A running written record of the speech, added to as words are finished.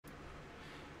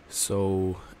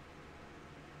So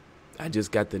I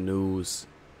just got the news.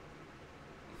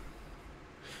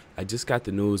 I just got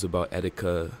the news about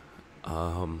Etika,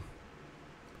 um,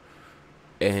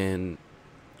 and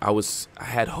I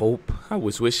had hope. I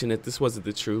was wishing that this wasn't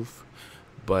the truth,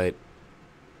 but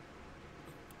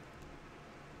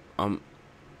I'm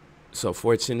so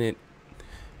fortunate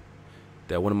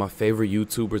that one of my favorite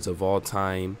YouTubers of all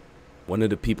time, one of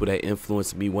the people that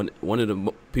influenced me, one of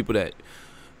the people that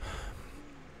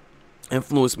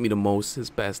influenced me the most, has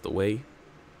passed away.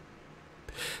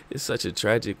 It's such a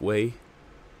tragic way.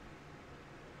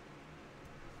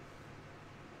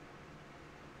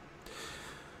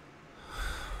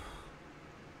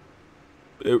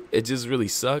 It just really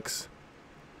sucks.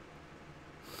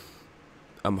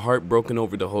 I'm heartbroken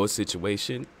over the whole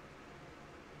situation,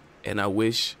 and I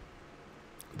wish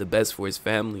the best for his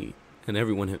family and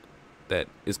everyone that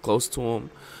is close to him.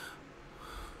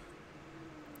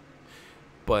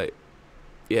 But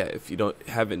yeah, if you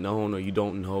haven't known or you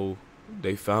don't know,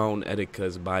 they found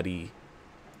Etika's body.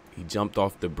 He jumped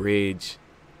off the bridge,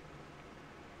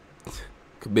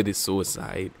 committed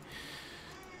suicide,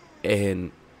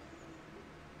 and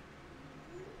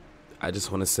I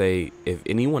just want to say, if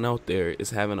anyone out there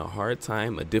is having a hard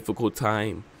time, a difficult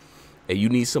time, and you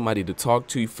need somebody to talk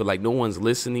to, you feel like no one's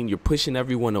listening, you're pushing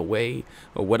everyone away,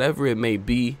 or whatever it may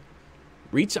be,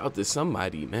 reach out to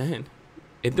somebody, man.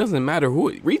 It doesn't matter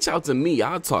who. Reach out to me.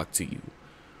 I'll talk to you.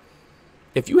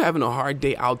 If you're having a hard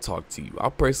day, I'll talk to you. I'll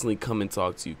personally come and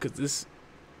talk to you, because this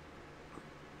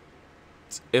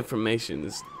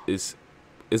information is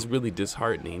really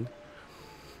disheartening.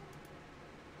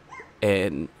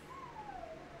 And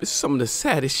it's some of the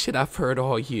saddest shit I've heard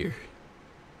all year.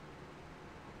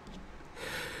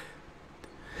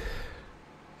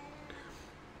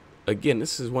 Again,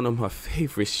 this is one of my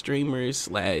favorite streamers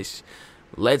slash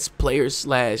let's players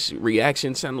slash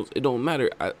reaction channels. It don't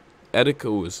matter.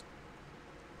 Etika was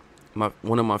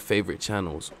one of my favorite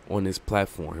channels on this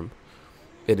platform.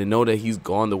 And to know that he's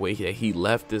gone the way that he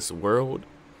left this world,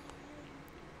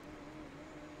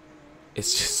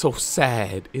 it's just so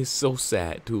sad. It's so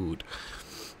sad, dude.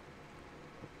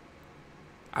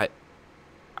 I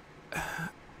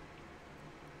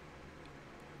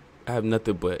have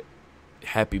nothing but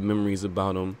happy memories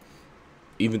about him,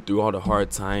 even through all the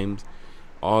hard times,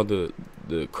 all the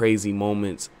crazy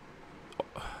moments.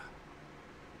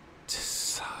 Just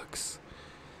sucks.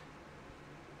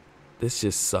 This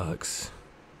just sucks.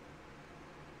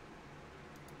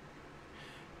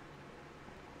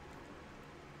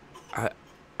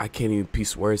 I can't even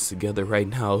piece words together right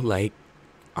now. Like,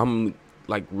 I'm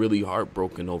like really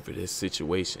heartbroken over this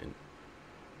situation.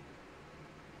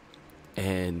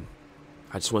 And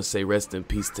I just want to say rest in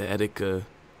peace to Etika.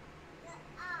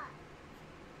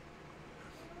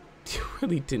 You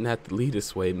really didn't have to lead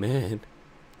this way, man.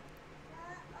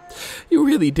 You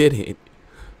really didn't.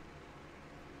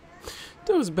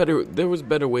 There was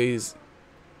better ways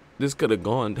this could have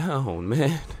gone down,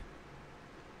 man.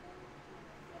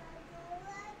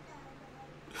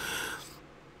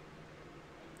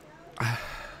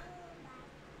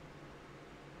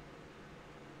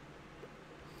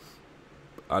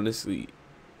 Honestly,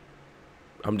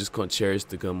 I'm just gonna cherish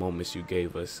the good moments you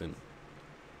gave us, and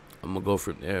I'm gonna go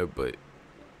from there. But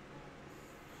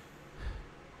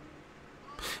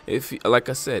like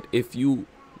I said, if you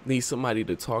need somebody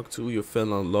to talk to, you're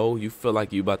feeling low, you feel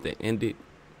like you're about to end it,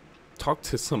 talk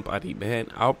to somebody, man.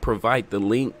 I'll provide the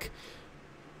link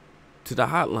to the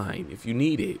hotline if you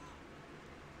need it.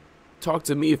 Talk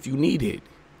to me if you need it.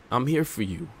 I'm here for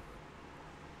you.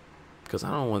 Because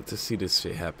I don't want to see this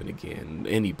shit happen again.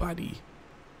 Anybody.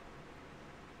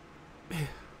 Man.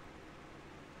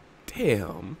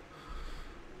 Damn.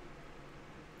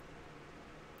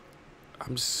 I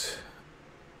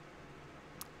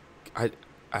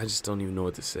just don't even know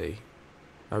what to say.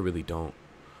 I really don't.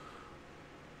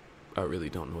 I really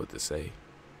don't know what to say.